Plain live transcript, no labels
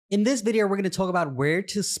In this video, we're going to talk about where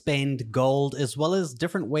to spend gold as well as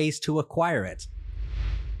different ways to acquire it.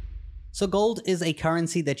 So gold is a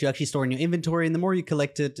currency that you actually store in your inventory, and the more you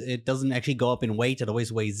collect it, it doesn't actually go up in weight. It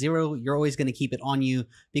always weighs 0. You're always going to keep it on you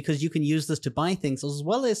because you can use this to buy things as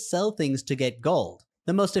well as sell things to get gold.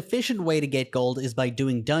 The most efficient way to get gold is by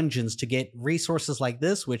doing dungeons to get resources like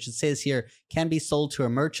this, which it says here can be sold to a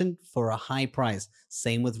merchant for a high price.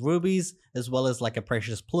 Same with rubies, as well as like a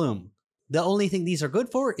precious plume. The only thing these are good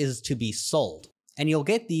for is to be sold. And you'll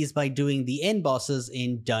get these by doing the end bosses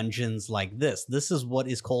in dungeons like this. This is what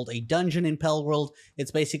is called a dungeon in Palworld.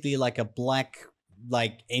 It's basically like a black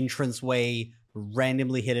entranceway,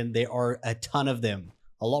 randomly hidden. There are a ton of them,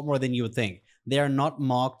 a lot more than you would think. They are not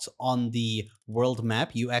marked on the world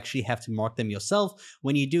map. You actually have to mark them yourself.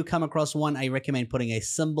 When you do come across one, I recommend putting a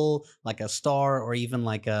symbol like a star or even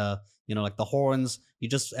like a, like the horns. You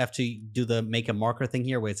just have to do the make a marker thing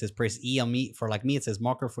here where it says press E on me. For like me, it says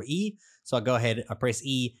marker for E. So I go ahead, I press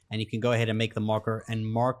E, and you can go ahead and make the marker and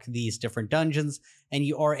mark these different dungeons, and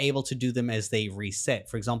you are able to do them as they reset.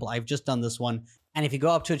 For example, I've just done this one, and if you go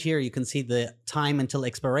up to it here, you can see the time until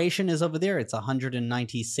expiration is over there. It's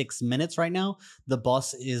 196 minutes right now. The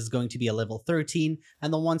boss is going to be a level 13,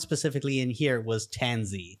 and the one specifically in here was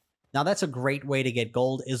Tansy. Now that's a great way to get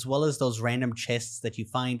gold, as well as those random chests that you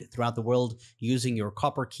find throughout the world using your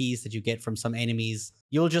copper keys that you get from some enemies.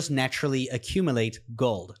 You'll just naturally accumulate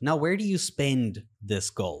gold. Now where do you spend this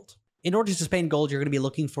gold? In order to spend gold, you're going to be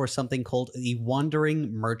looking for something called the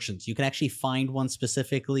Wandering Merchant. You can actually find one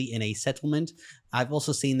specifically in a settlement. I've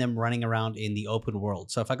also seen them running around in the open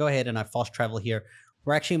world. So if I go ahead and I fast travel here,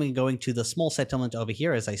 we're actually going to the small settlement over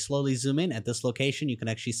here. As I slowly zoom in at this location, you can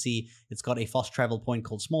actually see it's got a fast travel point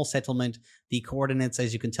called Small Settlement. The coordinates,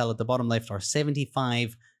 as you can tell at the bottom left, are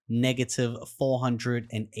 75, negative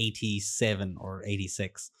 487 or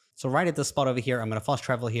 86. So right at this spot over here, I'm going to fast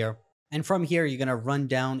travel here. And from here, you're going to run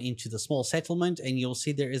down into the small settlement, and you'll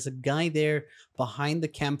see there is a guy there behind the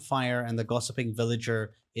campfire and the gossiping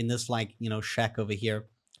villager in this shack over here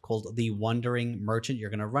called the Wandering Merchant. You're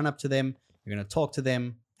going to run up to them. You're going to talk to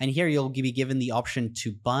them, and here you'll be given the option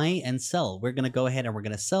to buy and sell. We're going to go ahead and we're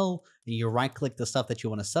going to sell, and you right click the stuff that you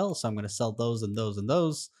want to sell. So I'm going to sell those and those and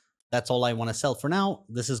those. That's all I want to sell for now.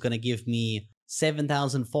 This is going to give me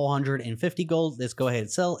 7,450 gold. Let's go ahead and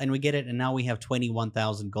sell, and we get it, and now we have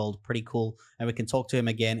 21,000 gold. Pretty cool. And we can talk to him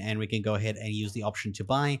again, and we can go ahead and use the option to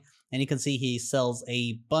buy. And you can see he sells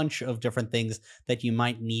a bunch of different things that you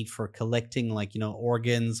might need for collecting,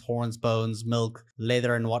 organs, horns, bones, milk,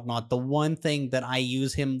 leather, and whatnot. The one thing that I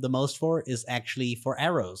use him the most for is actually for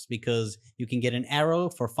arrows, because you can get an arrow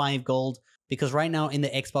for 5 gold. Because right now in the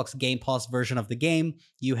Xbox Game Pass version of the game,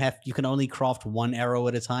 you can only craft 1 arrow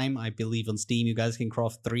at a time. I believe on Steam you guys can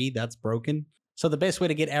craft 3. That's broken. So the best way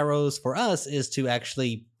to get arrows for us is to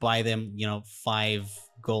actually buy them, 5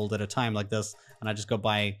 gold at a time like this. And I just go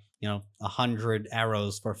buy, 100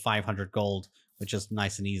 arrows for 500 gold, which is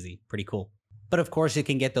nice and easy. Pretty cool. But of course, you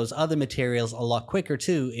can get those other materials a lot quicker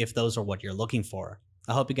too if those are what you're looking for.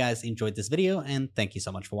 I hope you guys enjoyed this video, and thank you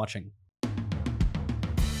so much for watching.